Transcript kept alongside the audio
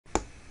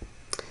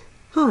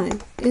Hi,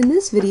 in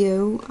this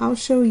video I'll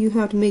show you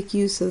how to make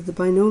use of the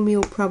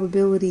binomial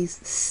probabilities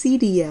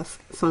CDF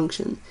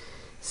function.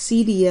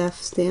 CDF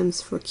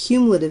stands for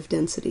cumulative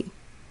density.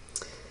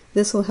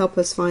 This will help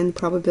us find the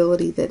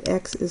probability that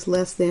x is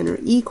less than or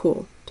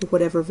equal to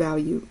whatever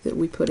value that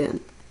we put in.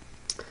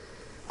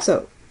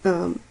 So,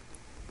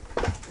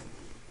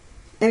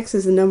 x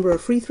is the number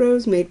of free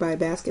throws made by a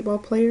basketball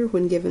player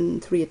when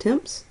given 3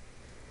 attempts.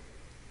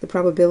 The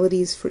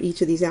probabilities for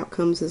each of these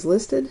outcomes is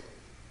listed.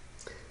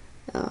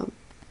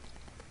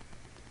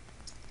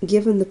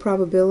 Given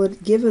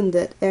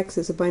that x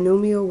is a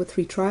binomial with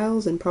 3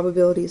 trials and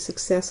probability of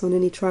success on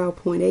any trial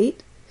 0.8,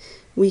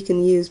 we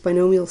can use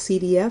binomial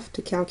CDF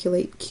to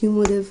calculate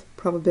cumulative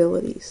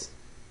probabilities.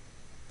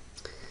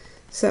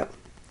 So,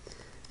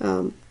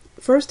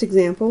 first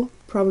example,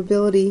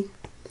 probability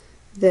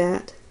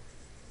that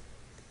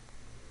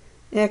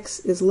x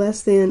is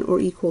less than or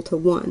equal to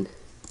 1.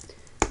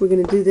 We're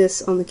going to do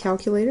this on the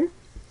calculator.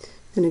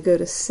 I'm going to go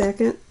to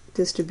Second,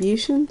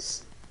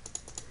 Distributions,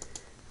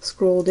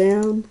 scroll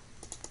down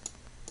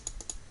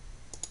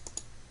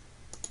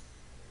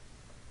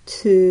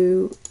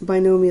to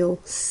binomial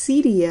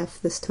CDF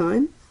this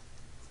time,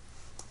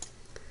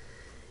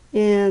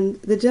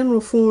 and the general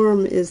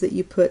form is that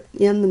you put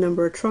in the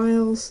number of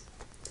trials,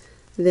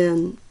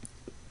 then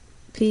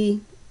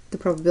P, the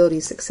probability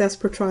of success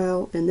per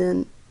trial, and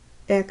then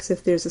X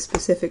if there's a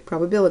specific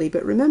probability.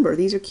 But remember,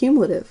 these are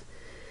cumulative.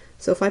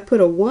 So if I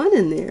put a 1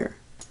 in there,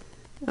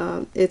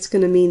 it's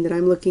going to mean that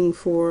I'm looking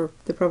for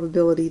the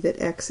probability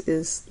that x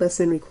is less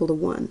than or equal to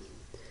 1.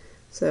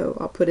 So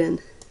I'll put in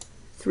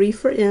 3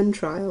 for n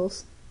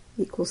trials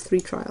equals 3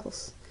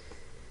 trials.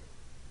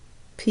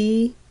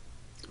 P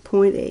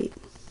 0.8.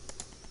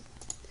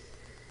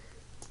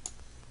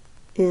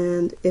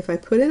 And if I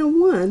put in a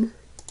 1,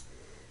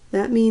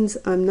 that means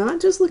I'm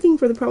not just looking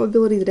for the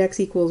probability that x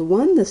equals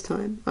 1 this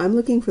time. I'm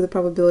looking for the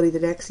probability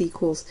that x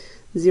equals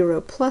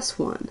 0 plus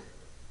 1.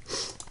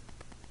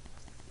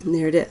 And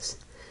there it is.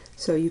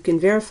 So you can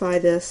verify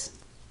this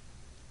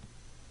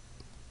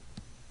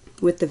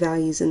with the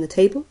values in the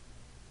table,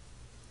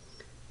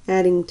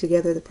 adding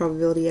together the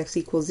probability x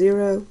equals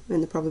 0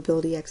 and the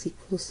probability x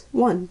equals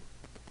 1.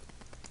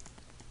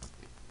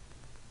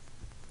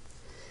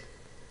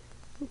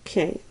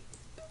 Okay,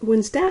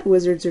 when stat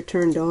wizards are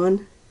turned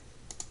on,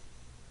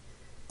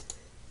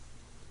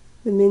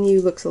 the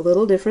menu looks a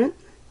little different,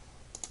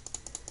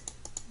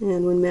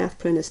 and when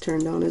MathPrint is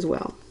turned on as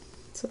well.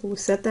 So we'll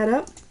set that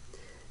up.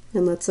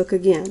 And let's look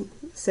again.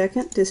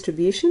 Second,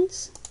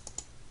 Distributions.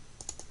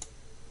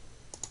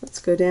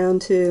 Let's go down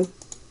to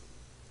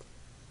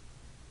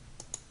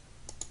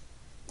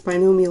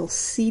binomial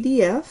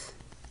CDF.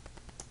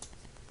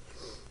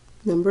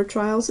 Number of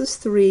trials is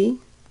 3.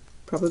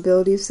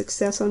 Probability of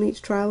success on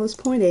each trial is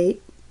 0.8.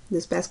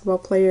 This basketball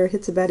player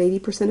hits about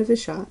 80% of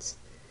his shots.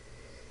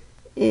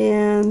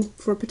 And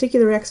for a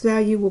particular x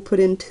value, we'll put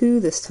in 2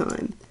 this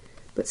time.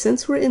 But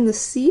since we're in the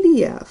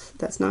CDF,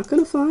 that's not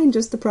going to find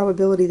just the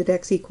probability that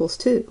x equals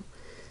 2.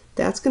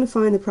 That's going to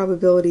find the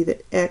probability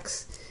that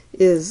x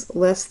is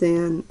less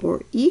than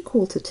or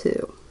equal to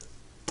 2.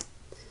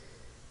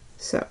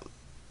 So,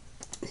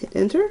 hit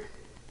enter.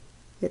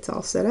 It's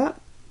all set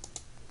up.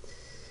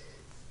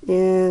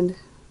 And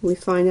we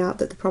find out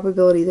that the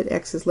probability that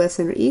x is less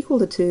than or equal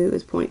to 2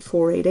 is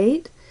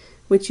 0.488,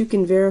 which you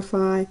can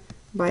verify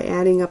by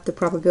adding up the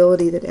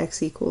probability that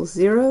x equals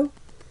 0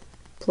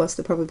 plus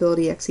the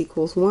probability x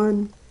equals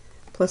 1,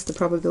 plus the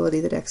probability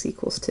that x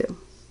equals 2.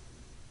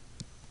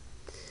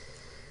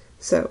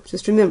 So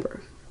just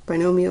remember,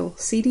 binomial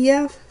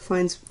CDF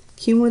finds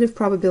cumulative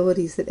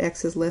probabilities that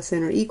x is less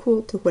than or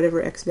equal to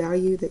whatever x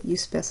value that you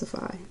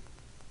specify.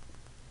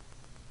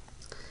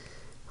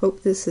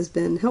 Hope this has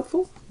been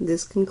helpful.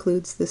 This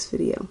concludes this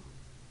video.